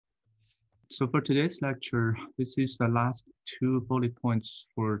So for today's lecture, this is the last two bullet points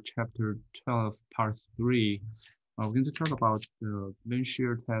for chapter 12, part 3. We're going to talk about the Vane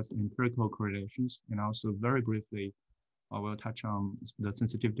shear test empirical correlations, and also very briefly, we'll touch on the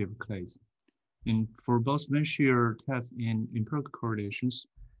sensitivity of clays. For both Vane shear tests and empirical correlations,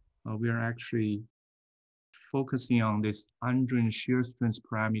 we are actually focusing on this undrained shear strength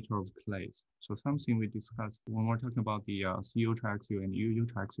parameter of clays. So something we discussed when we're talking about the CU triaxial and UU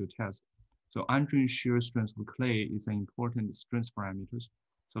triaxial test. So undrained shear strength of clay is an important strength parameters.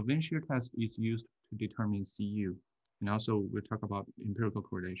 So Vane shear test is used to determine CU. And also we'll talk about empirical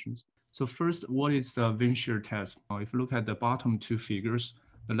correlations. So first, what is a Vane shear test? If you look at the bottom two figures,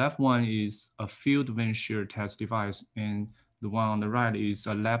 the left one is a field Vane shear test device, and the one on the right is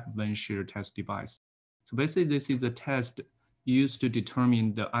a lab Vane shear test device. So basically, this is a test used to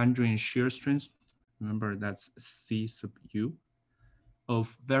determine the undrained shear strength. Remember, that's C sub U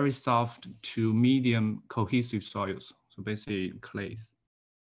of very soft to medium cohesive soils. So basically clays.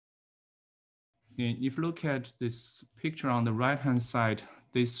 And if you look at this picture on the right-hand side,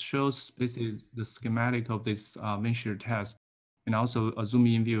 this shows basically the schematic of this Vane shear test and also a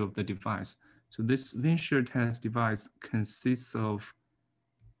zoom-in view of the device. So this Vane shear test device consists of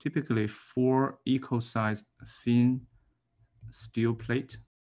typically 4 equal-sized thin steel plate.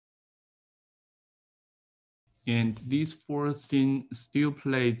 And these 4 thin steel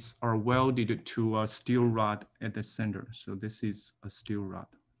plates are welded to a steel rod at the center. So this is a steel rod.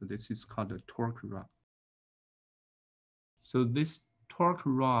 So this is called a torque rod. So this torque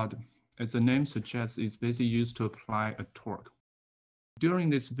rod, as the name suggests, is basically used to apply a torque. During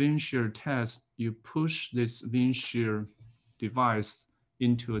this Vane shear test, you push this Vane shear device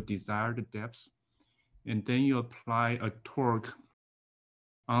into a desired depth, and then you apply a torque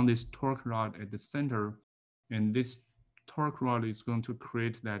on this torque rod at the center, and this torque rod is going to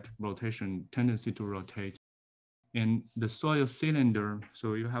create that rotation, tendency to rotate. And the soil cylinder,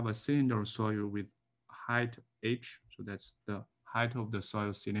 so you have a cylinder of soil with height h, so that's the height of the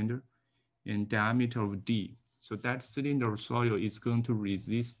soil cylinder, and diameter of d. So that cylinder of soil is going to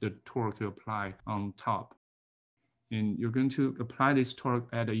resist the torque you apply on top. And you're going to apply this torque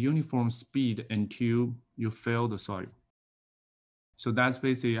at a uniform speed until you fill the soil. So that's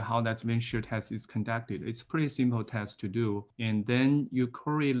basically how that Vane shear test is conducted. It's a pretty simple test to do. And then you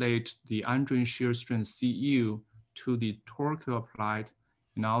correlate the undrained shear strength CU to the torque you applied,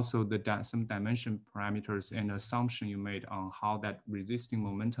 and also some dimension parameters and assumption you made on how that resisting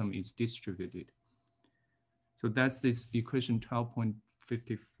momentum is distributed. So that's this equation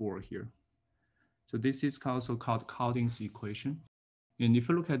 12.54 here. So this is also called Calding's equation. And if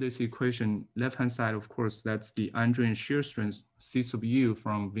you look at this equation, left-hand side, of course, that's the undrained shear strength C sub U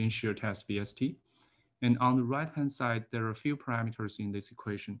from Vane shear test VST. And on the right-hand side, there are a few parameters in this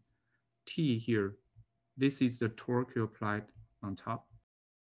equation. T here, this is the torque you applied on top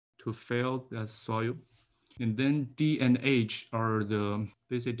to fill the soil. And then D and H are the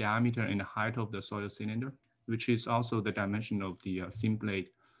basic diameter and height of the soil cylinder, which is also the dimension of the thin blade.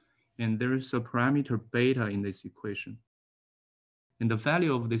 And there is a parameter beta in this equation. And the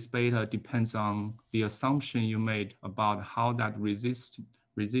value of this beta depends on the assumption you made about how that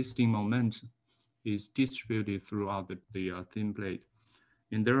resisting moment is distributed throughout the thin plate.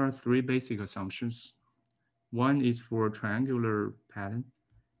 And there are 3 basic assumptions. One is for triangular pattern,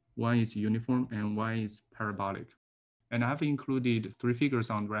 one is uniform, and one is parabolic. And I've included 3 figures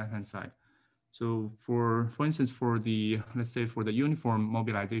on the right-hand side. So for instance, for the, let's say for the uniform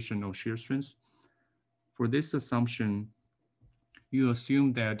mobilization of shear strength, for this assumption, you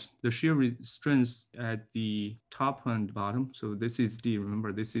assume that the shear strength at the top and bottom, so this is D,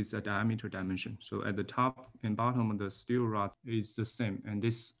 remember this is a diameter dimension. So at the top and bottom of the steel rod is the same. And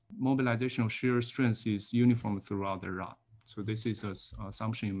this mobilization of shear strength is uniform throughout the rod. So this is an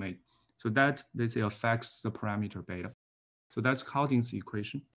assumption you made. So that basically affects the parameter beta. So that's Calding's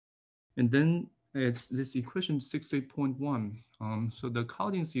equation. And then it's this equation 68.1. So the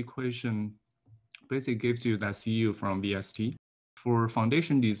Calding's equation basically gives you that CU from VST. For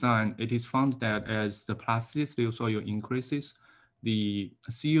foundation design, it is found that as the plasticity of soil increases, the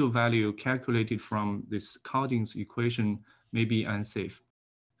CU value calculated from this Calding's equation may be unsafe.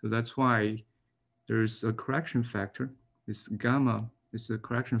 So that's why there's a correction factor. This gamma is a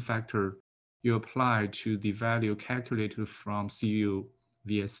correction factor you apply to the value calculated from CU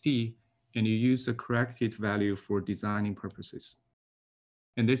VST, and you use the corrected value for designing purposes.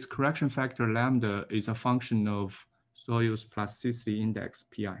 And this correction factor lambda is a function of soil's plasticity index,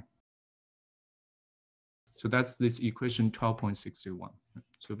 PI. So that's this equation 12.61.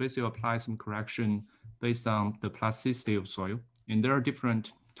 So basically apply some correction based on the plasticity of soil. And there are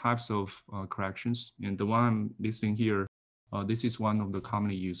different types of corrections, and the one I'm listing here, this is one of the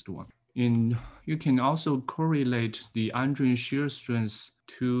commonly used one. And you can also correlate the undrained shear strength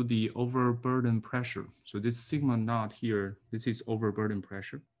to the overburden pressure. So this sigma naught here, this is overburden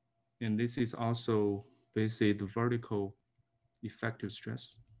pressure. And this is also basically the vertical effective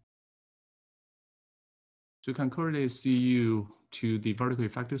stress. So you can correlate Cu to the vertical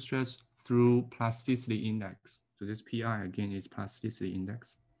effective stress through plasticity index. So this Pi again is plasticity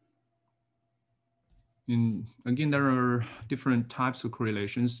index. And again, there are different types of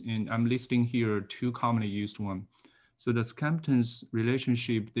correlations, and I'm listing here two commonly used ones. So the Scampton's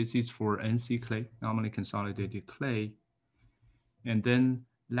relationship, this is for NC clay, normally consolidated clay. And then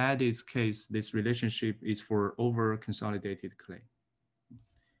Lattice case, this relationship is for over consolidated clay.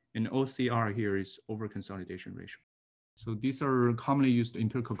 And OCR here is over consolidation ratio. So these are commonly used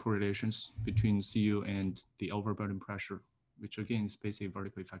empirical correlations between Cu and the overburden pressure, which again is basically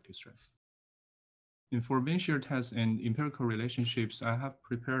vertical effective stress. And for Vane shear tests and empirical relationships, I have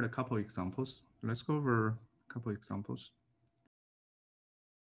prepared a couple of examples. Let's go over a couple of examples.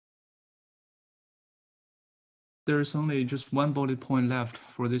 There's only just one bullet point left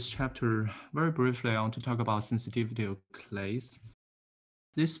for this chapter. Very briefly, I want to talk about sensitivity of clays.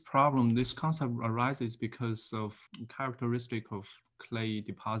 This problem, this concept arises because of characteristic of clay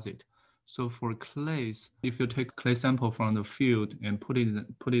deposit. So for clays, if you take clay sample from the field and put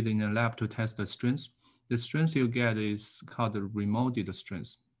it in a lab to test the strength you get is called the remolded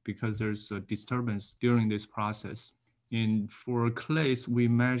strength because there's a disturbance during this process. And for clays, we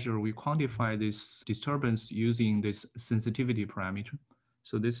quantify this disturbance using this sensitivity parameter.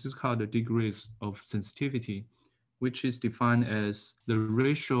 So this is called the degrees of sensitivity, which is defined as the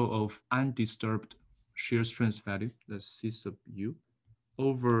ratio of undisturbed shear strength value, that's C sub U,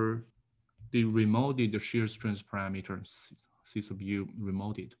 over the remolded shear strength parameter, C sub U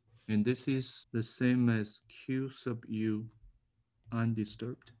remolded. And this is the same as Q sub U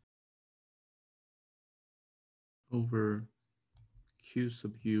undisturbed over Q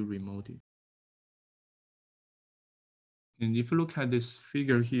sub U remolded. And if you look at this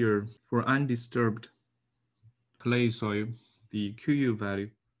figure here, for undisturbed clay soil, the QU value,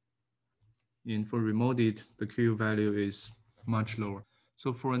 and for remolded, the QU value is much lower.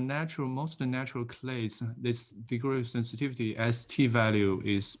 So for most natural clays, this degree of sensitivity ST value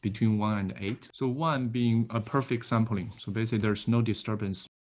is between 1 and 8. So 1 being a perfect sampling. So basically there's no disturbance,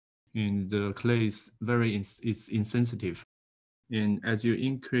 and the clay is is insensitive. And as you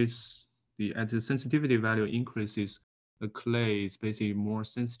increase as the sensitivity value increases, the clay is basically more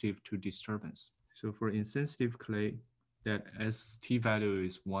sensitive to disturbance. So for insensitive clay, that ST value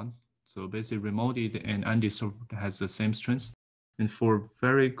is 1. So basically remolded and undisturbed has the same strength. And for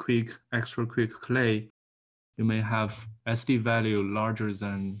very quick, extra quick clay, you may have SD value larger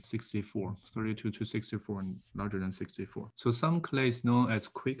than 64, 32 to 64 and larger than 64. So some clays known as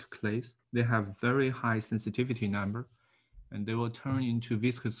quick clays, they have very high sensitivity number, and they will turn into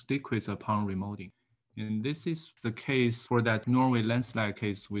viscous liquids upon remolding. And this is the case for that Norway landslide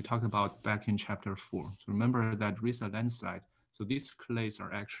case we talked about back in chapter 4. So remember that recent landslide. So these clays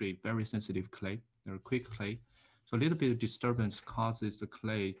are actually very sensitive clay. They're quick clay. So a little bit of disturbance causes the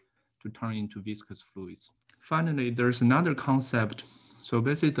clay to turn into viscous fluids. Finally, there's another concept. So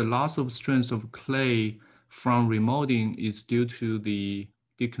basically the loss of strength of clay from remolding is due to the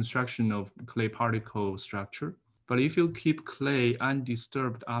deconstruction of clay particle structure. But if you keep clay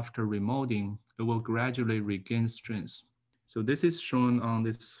undisturbed after remolding, it will gradually regain strength. So this is shown on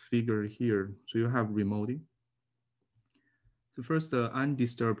this figure here. So you have remolding. So first, the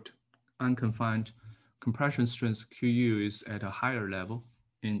undisturbed, unconfined compression strength QU is at a higher level.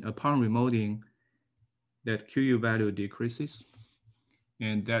 And upon remolding, that QU value decreases.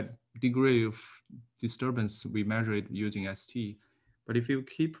 And that degree of disturbance, we measure it using ST. But if you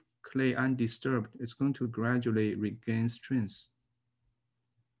keep clay undisturbed, it's going to gradually regain strength.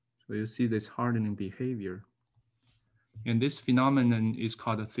 So you see this hardening behavior. And this phenomenon is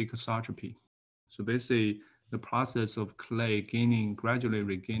called thicosotropy. So basically, the process of clay gradually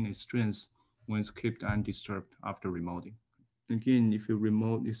regaining strength when it's kept undisturbed after remolding. Again, if you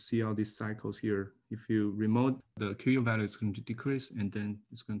remold, you see all these cycles here. If you remold, the QU value is going to decrease, and then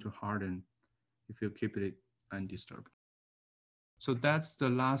it's going to harden if you keep it undisturbed. So that's the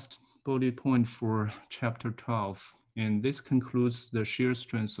last bullet point for chapter 12. And this concludes the shear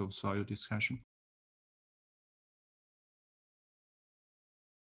strength of soil discussion.